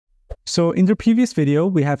So in the previous video,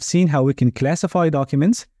 we have seen how we can classify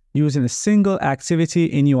documents using a single activity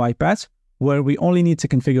in UiPath, where we only need to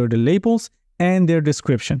configure the labels and their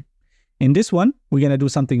description. In this one, we're going to do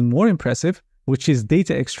something more impressive, which is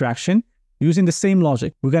data extraction using the same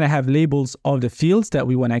logic. We're going to have labels of the fields that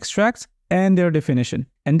we want to extract and their definition.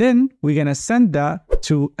 And then we're going to send that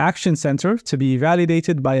to Action Center to be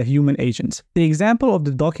validated by a human agent. The example of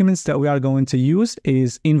the documents that we are going to use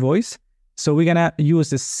is Invoice. So we're going to use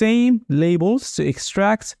the same labels to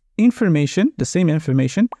extract information, the same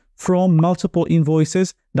information, from multiple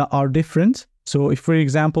invoices that are different. So if, for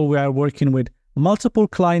example, we are working with multiple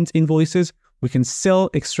client invoices, we can still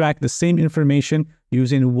extract the same information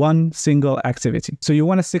using one single activity. So you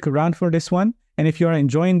want to stick around for this one. And if you are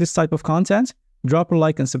enjoying this type of content, drop a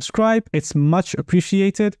like and subscribe. It's much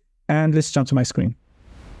appreciated. And let's jump to my screen.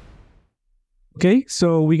 Okay,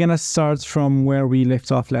 so we're going to start from where we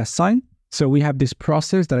left off last time. So we have this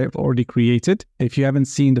process that I've already created. If you haven't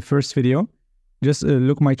seen the first video, just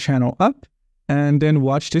look my channel up and then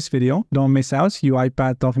watch this video. Don't miss out.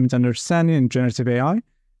 UiPath Document Understanding and Generative AI.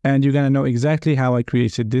 And you're going to know exactly how I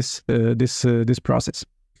created this process.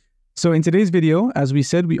 So in today's video, as we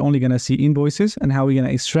said, we're only going to see invoices and how we're going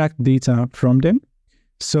to extract data from them.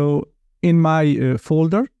 So in my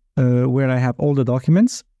folder, where I have all the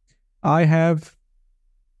documents, I have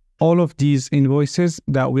all of these invoices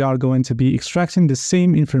that we are going to be extracting the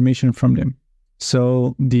same information from them.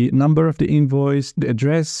 So the number of the invoice, the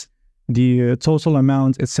address, the total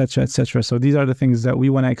amount, etc., etc. So these are the things that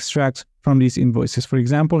we want to extract from these invoices. For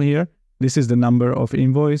example, here, this is the number of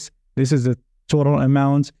invoice. This is the total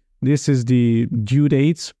amount. This is the due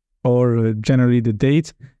date, or generally the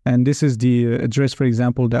date. And this is the address, for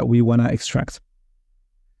example, that we want to extract.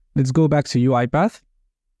 Let's go back to UiPath.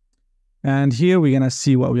 And here we're going to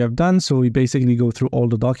see what we have done. So we basically go through all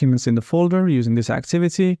the documents in the folder using this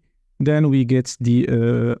activity. Then we get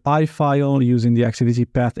the I file using the activity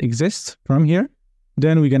path exists from here.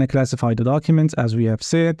 Then we're going to classify the document as we have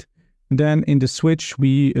said. Then in the switch,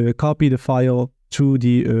 we copy the file to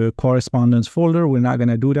the correspondence folder. We're not going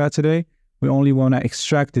to do that today. We only want to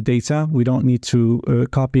extract the data. We don't need to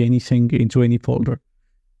copy anything into any folder.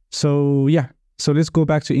 So yeah, so let's go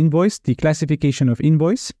back to invoice, the classification of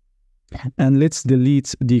invoice, and let's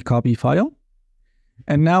delete the copy file.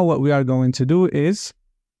 And now what we are going to do is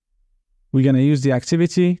we're going to use the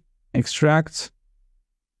activity extract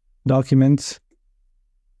document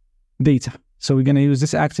data. So we're going to use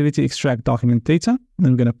this activity extract document data, and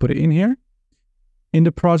we're going to put it in here. In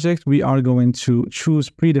the project, we are going to choose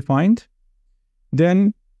predefined.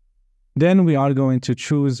 Then we are going to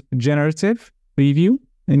choose generative preview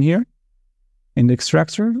in here in the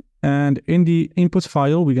extractor. And in the input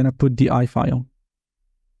file, we're going to put the I file.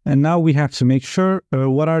 And now we have to make sure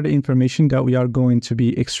what are the information that we are going to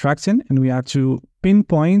be extracting, and we have to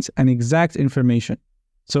pinpoint an exact information.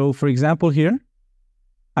 So for example, here,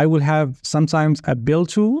 I will have sometimes a bill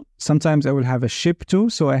to, sometimes I will have a ship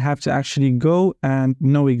to. So I have to actually go and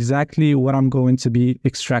know exactly what I'm going to be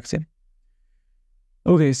extracting.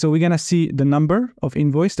 Okay, so we're going to see the number of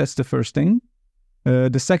invoice. That's the first thing.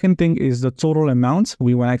 The second thing is the total amount.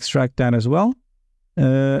 We want to extract that as well.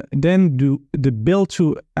 Then do the bill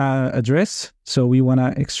to address. So we want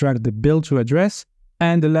to extract the bill to address.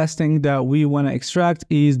 And the last thing that we want to extract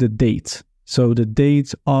is the date. So the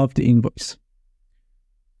date of the invoice.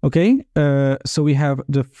 Okay, so we have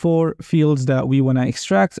the 4 fields that we want to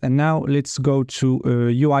extract. And now let's go to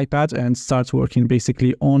UiPath and start working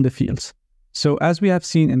basically on the fields. So as we have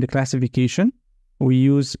seen in the classification, we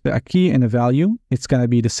use a key and a value. It's going to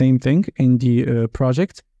be the same thing in the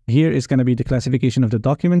project. Here is going to be the classification of the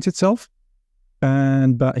document itself.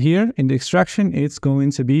 But here in the extraction, it's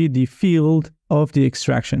going to be the field of the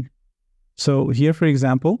extraction. So here, for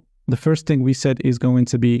example, the first thing we said is going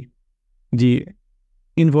to be the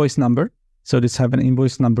invoice number. So let's have an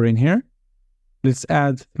invoice number in here. Let's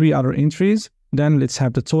add 3 other entries. Then let's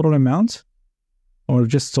have the total amount, or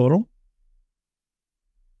just total.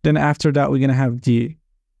 Then after that, we're going to have the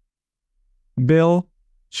bill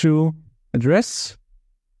to address.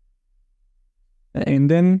 And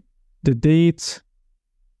then the date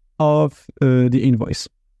of the invoice.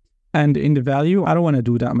 And in the value, I don't want to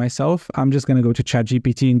do that myself. I'm just going to go to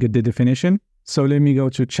ChatGPT and get the definition. So let me go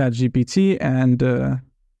to ChatGPT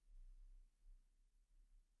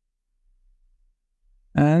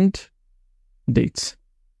and dates.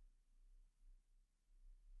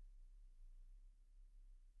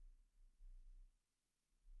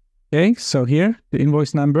 Okay, so here, the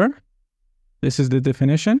invoice number. This is the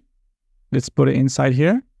definition. Let's put it inside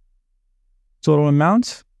here. Total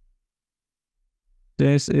amount.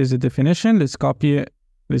 This is the definition. Let's copy it.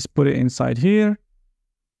 Let's put it inside here.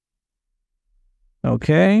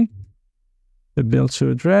 Okay. The bill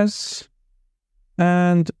to address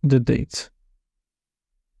and the date.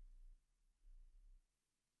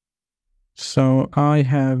 So I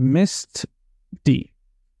have missed D.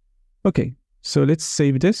 Okay, so let's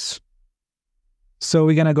save this. So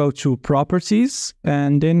we're gonna go to properties,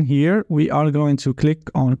 and then here we are going to click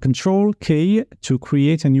on Control K to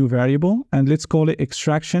create a new variable, and let's call it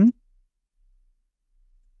extraction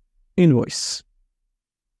invoice.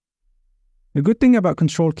 The good thing about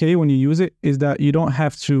Control K when you use it is that you don't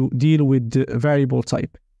have to deal with the variable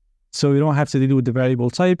type. So you don't have to deal with the variable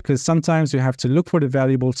type, because sometimes you have to look for the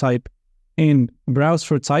variable type in browse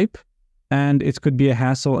for type, and it could be a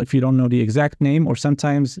hassle if you don't know the exact name, or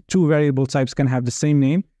sometimes two variable types can have the same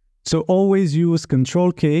name. So always use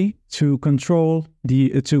Control K to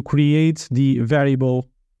create the variable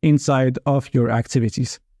inside of your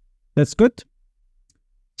activities. That's good.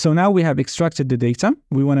 So now we have extracted the data.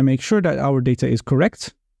 We want to make sure that our data is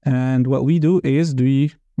correct. And what we do is the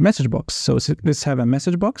message box. So let's have a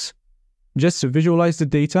message box just to visualize the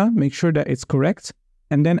data, make sure that it's correct.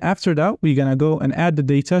 And then after that, we're going to go and add the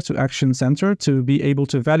data to Action Center to be able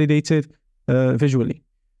to validate it visually.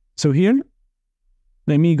 So here,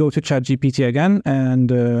 let me go to ChatGPT again and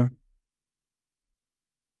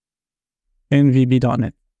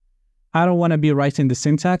nvb.net. I don't want to be writing the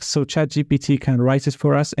syntax, so ChatGPT can write it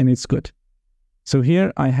for us and it's good. So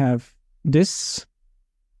here I have this.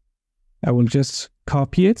 I will just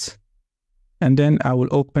copy it, and then I will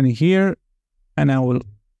open it here, and I will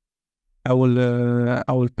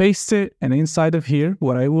paste it, and inside of here,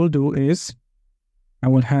 what I will do is I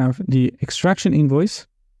will have the extraction invoice.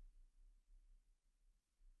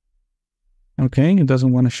 Okay, it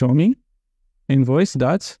doesn't want to show me. Invoice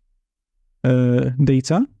dot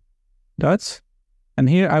data dot, and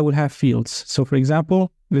here I will have fields. So for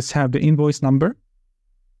example, let's have the invoice number,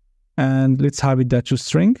 and let's have it that to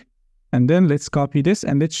string, and then let's copy this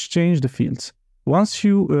and let's change the fields. Once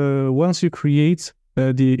you create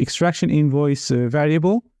the extraction invoice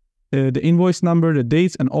variable, the invoice number, the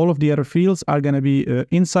date, and all of the other fields are going to be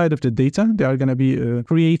inside of the data. They are going to be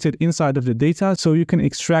created inside of the data, so you can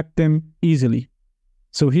extract them easily.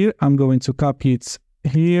 So here I'm going to copy it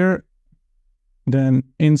here, then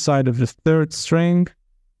inside of the third string,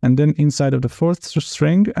 and then inside of the fourth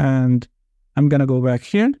string, and I'm going to go back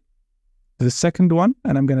here to the second one,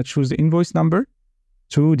 and I'm going to choose the invoice number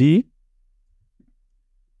to the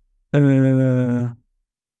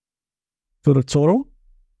total.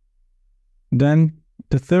 Then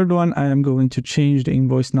the third one, I am going to change the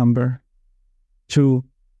invoice number to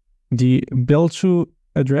the bill to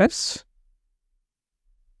address.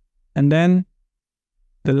 And then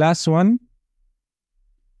the last one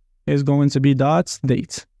is going to be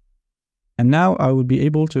 .date. And now I will be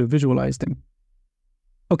able to visualize them.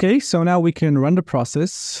 Okay, so now we can run the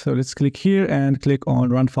process. So let's click here and click on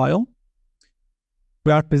Run File.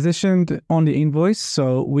 We are positioned on the invoice,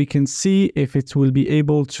 so we can see if it will be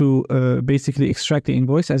able to basically extract the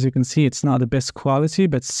invoice. As you can see, it's not the best quality,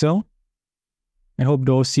 but still, I hope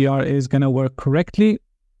the OCR is going to work correctly.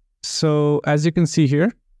 So as you can see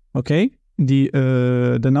here, okay,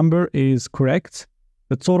 the number is correct.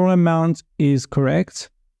 The total amount is correct.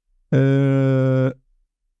 The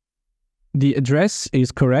address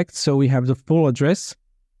is correct. So we have the full address,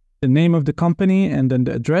 the name of the company, and then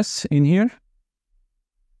the address in here.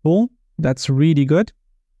 Cool. That's really good.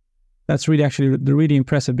 That's really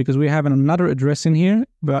impressive, because we have another address in here,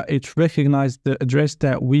 but it recognized the address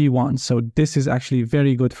that we want. So this is actually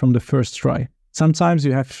very good from the first try. Sometimes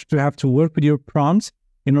you have to work with your prompts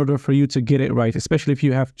in order for you to get it right, especially if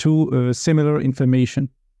you have two similar information.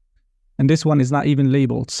 And this one is not even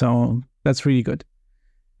labeled, so that's really good.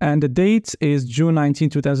 And the date is June 19,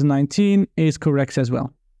 2019 is correct as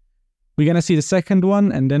well. We're going to see the second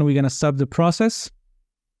one, and then we're going to stop the process.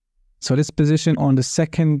 So let's position on the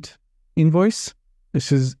second invoice.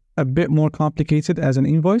 This is a bit more complicated as an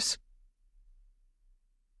invoice.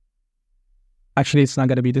 Actually, it's not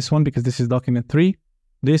going to be this one because this is document 3.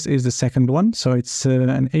 This is the second one. So it's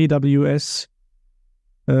an AWS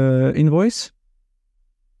invoice.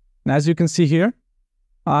 And as you can see here,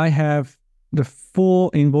 I have the full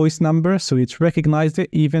invoice number. So it's recognized it.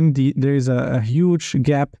 Even there is a huge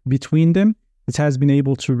gap between them. It has been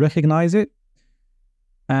able to recognize it.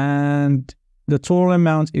 And the total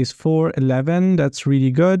amount is 411. That's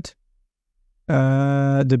really good.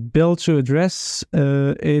 The bill to address,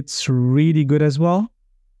 it's really good as well.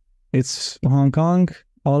 It's Hong Kong,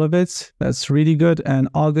 all of it. That's really good. And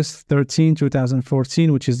August 13,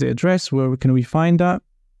 2014, which is the address. Where can we find that?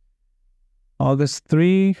 August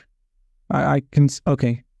 3. I can,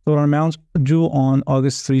 okay. Total amount due on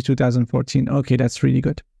August 3, 2014. Okay, that's really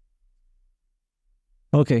good.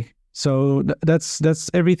 Okay, so that's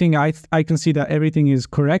everything. I can see that everything is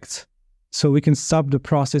correct. So we can stop the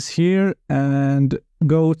process here and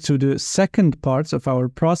go to the second part of our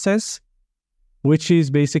process, which is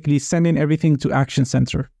basically sending everything to Action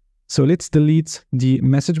Center. So let's delete the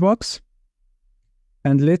message box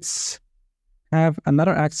and let's have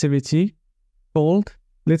another activity called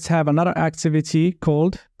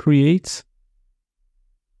create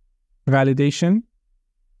validation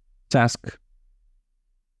task.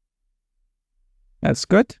 That's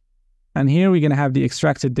good. And here we're going to have the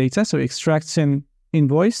extracted data. So extraction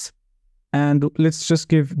invoice. And let's just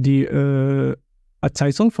give the a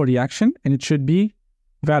title for the action. And it should be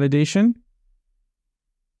validation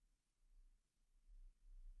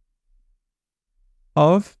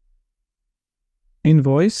of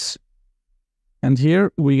invoice. And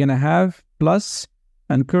here we're going to have plus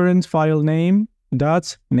and current file name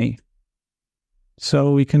 .name.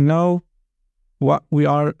 So we can know what we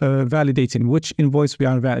are validating, which invoice we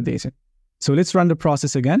are validating. So let's run the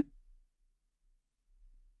process again.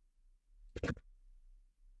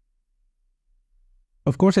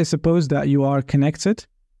 Of course, I suppose that you are connected.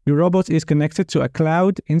 Your robot is connected to a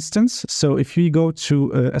cloud instance. So if we go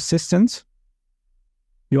to Assistant,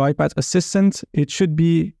 UiPath Assistant, it should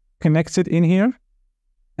be connected in here.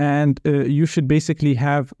 And you should basically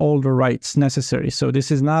have all the rights necessary. So this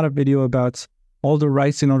is not a video about all the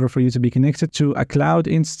rights in order for you to be connected to a cloud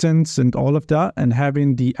instance and all of that and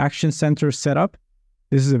having the Action Center set up.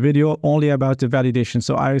 This is a video only about the validation.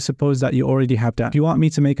 So I suppose that you already have that. If you want me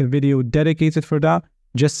to make a video dedicated for that,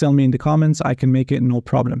 just tell me in the comments. I can make it, no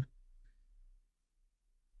problem.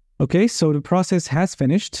 Okay, so the process has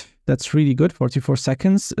finished. That's really good, 44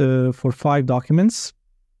 seconds for 5 documents.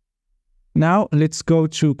 Now let's go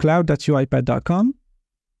to cloud.uipath.com.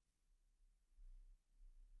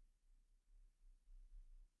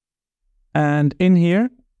 And in here,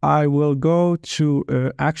 I will go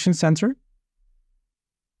to Action Center.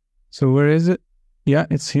 So where is it? Yeah,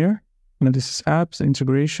 it's here. And this is apps,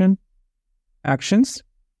 integration, actions.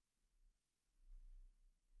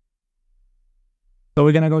 So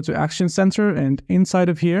we're going to go to Action Center, and inside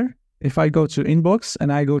of here, if I go to Inbox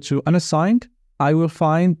and I go to Unassigned, I will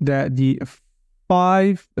find that the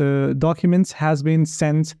 5 documents has been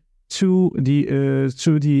sent to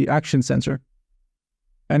the Action Center.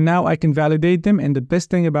 And now I can validate them. And the best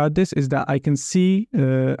thing about this is that I can see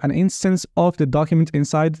an instance of the document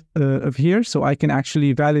inside of here. So I can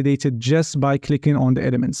actually validate it just by clicking on the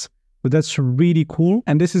elements. So that's really cool.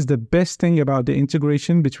 And this is the best thing about the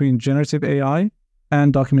integration between generative AI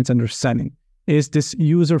and document understanding, is this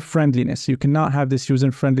user friendliness. You cannot have this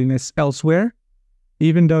user friendliness elsewhere,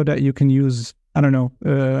 even though that you can use, I don't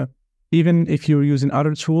know, even if you're using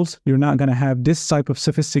other tools, you're not going to have this type of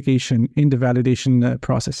sophistication in the validation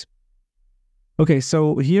process. Okay,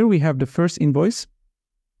 so here we have the first invoice.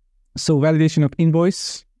 So validation of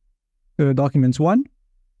invoice, documents 1.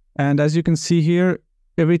 And as you can see here,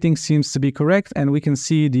 everything seems to be correct, and we can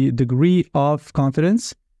see the degree of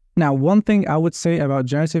confidence. Now, one thing I would say about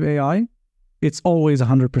generative AI, it's always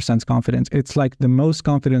 100% confident. It's like the most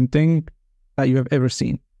confident thing that you have ever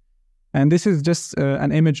seen. And this is just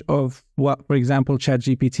an image of what, for example,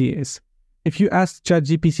 ChatGPT is. If you ask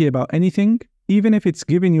ChatGPT about anything, even if it's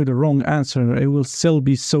giving you the wrong answer, it will still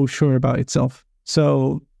be so sure about itself.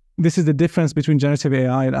 So this is the difference between generative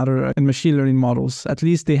AI and other machine learning models. At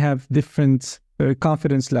least they have different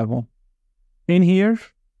confidence level. In here,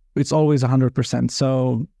 it's always 100%.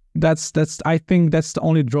 So I think that's the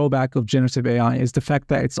only drawback of generative AI, is the fact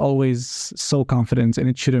that it's always so confident, and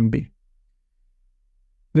it shouldn't be.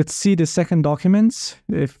 Let's see the second document,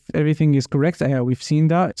 if everything is correct. Yeah, we've seen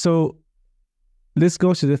that. So let's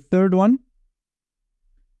go to the third one.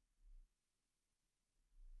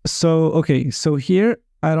 So, okay, so here,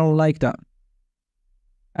 I don't like that.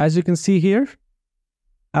 As you can see here,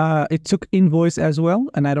 it took invoice as well,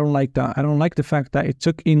 and I don't like that. I don't like the fact that it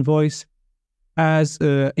took invoice as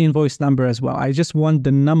invoice number as well. I just want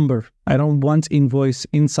the number. I don't want invoice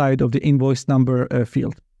inside of the invoice number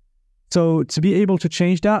field. So to be able to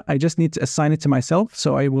change that, I just need to assign it to myself.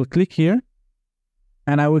 So I will click here,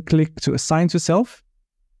 and I will click to assign to self.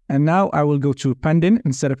 And now I will go to pending.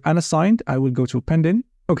 Instead of unassigned, I will go to pending.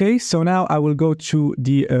 Okay, so now I will go to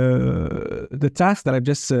the task that I've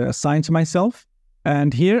just assigned to myself.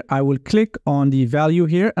 And here I will click on the value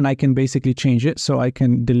here, and I can basically change it. So I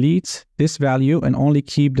can delete this value and only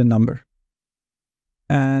keep the number.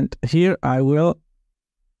 And here I will,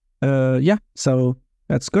 yeah, so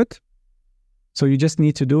that's good. So you just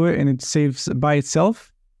need to do it, and it saves by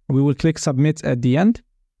itself. We will click submit at the end.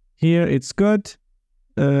 Here it's good.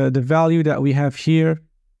 The value that we have here,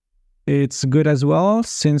 it's good as well,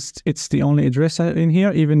 since it's the only address in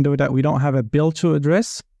here, even though that we don't have a bill to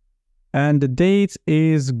address. And the date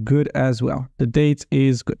is good as well. The date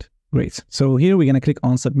is good. Great. So here we're going to click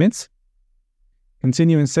on submit,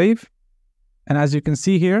 continue and save. And as you can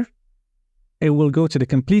see here, it will go to the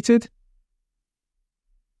completed.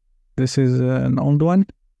 This is an old one.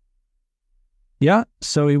 Yeah,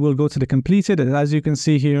 so it will go to the completed. And as you can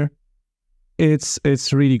see here,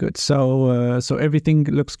 it's really good. So everything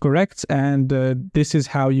looks correct, and this is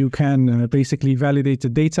how you can basically validate the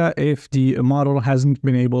data if the model hasn't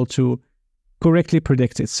been able to correctly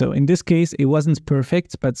predict it. So in this case, it wasn't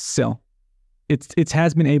perfect, but still, it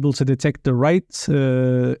has been able to detect the right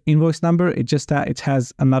invoice number. It's just that it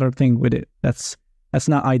has another thing with it. That's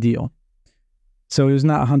not ideal. So it's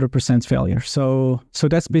not 100% failure. So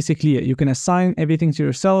that's basically it. You can assign everything to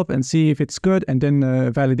yourself and see if it's good, and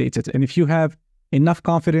then validate it. And if you have enough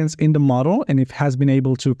confidence in the model, and it has been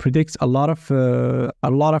able to predict a lot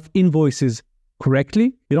of invoices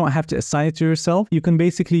correctly, you don't have to assign it to yourself. You can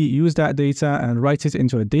basically use that data and write it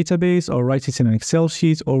into a database, or write it in an Excel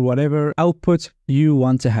sheet, or whatever output you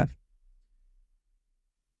want to have.